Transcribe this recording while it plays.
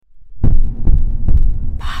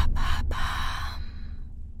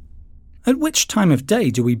At which time of day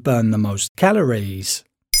do we burn the most calories?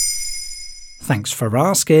 Thanks for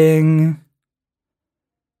asking.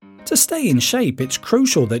 To stay in shape, it's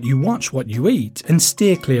crucial that you watch what you eat and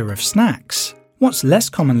steer clear of snacks. What's less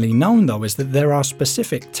commonly known, though, is that there are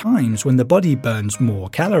specific times when the body burns more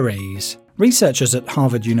calories. Researchers at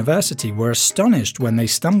Harvard University were astonished when they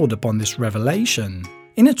stumbled upon this revelation.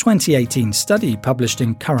 In a 2018 study published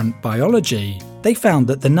in Current Biology, they found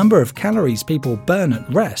that the number of calories people burn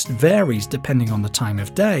at rest varies depending on the time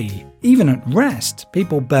of day. Even at rest,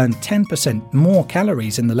 people burn 10% more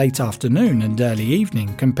calories in the late afternoon and early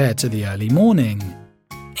evening compared to the early morning.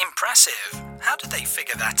 Impressive! How did they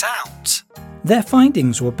figure that out? Their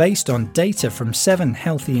findings were based on data from 7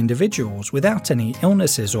 healthy individuals without any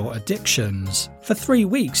illnesses or addictions. For 3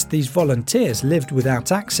 weeks, these volunteers lived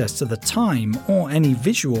without access to the time or any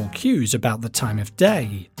visual cues about the time of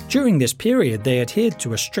day. During this period, they adhered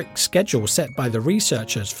to a strict schedule set by the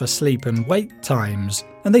researchers for sleep and wake times,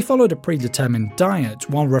 and they followed a predetermined diet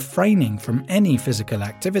while refraining from any physical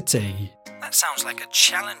activity. That sounds like a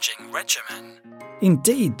challenging regimen.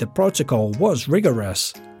 Indeed, the protocol was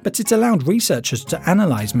rigorous, but it allowed researchers to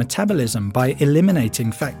analyze metabolism by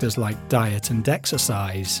eliminating factors like diet and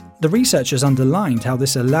exercise. The researchers underlined how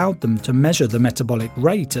this allowed them to measure the metabolic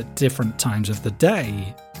rate at different times of the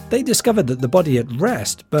day. They discovered that the body at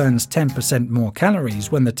rest burns 10% more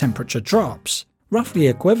calories when the temperature drops, roughly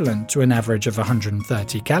equivalent to an average of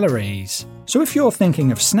 130 calories. So if you're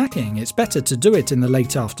thinking of snacking, it's better to do it in the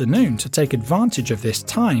late afternoon to take advantage of this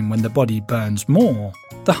time when the body burns more.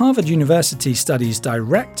 The Harvard University Studies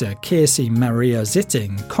director, Kirsi Maria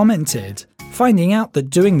Zitting, commented, "Finding out that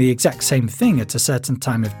doing the exact same thing at a certain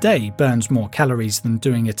time of day burns more calories than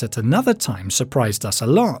doing it at another time surprised us a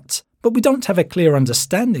lot, but we don't have a clear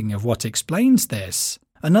understanding of what explains this."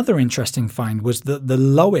 Another interesting find was that the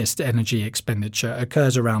lowest energy expenditure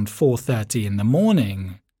occurs around 4:30 in the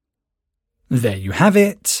morning. There you have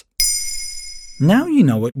it. Now you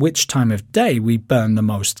know at which time of day we burn the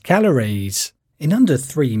most calories. In under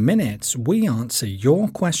 3 minutes, we answer your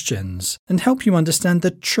questions and help you understand the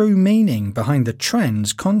true meaning behind the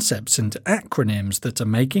trends, concepts, and acronyms that are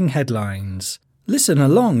making headlines. Listen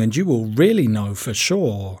along and you will really know for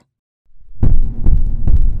sure.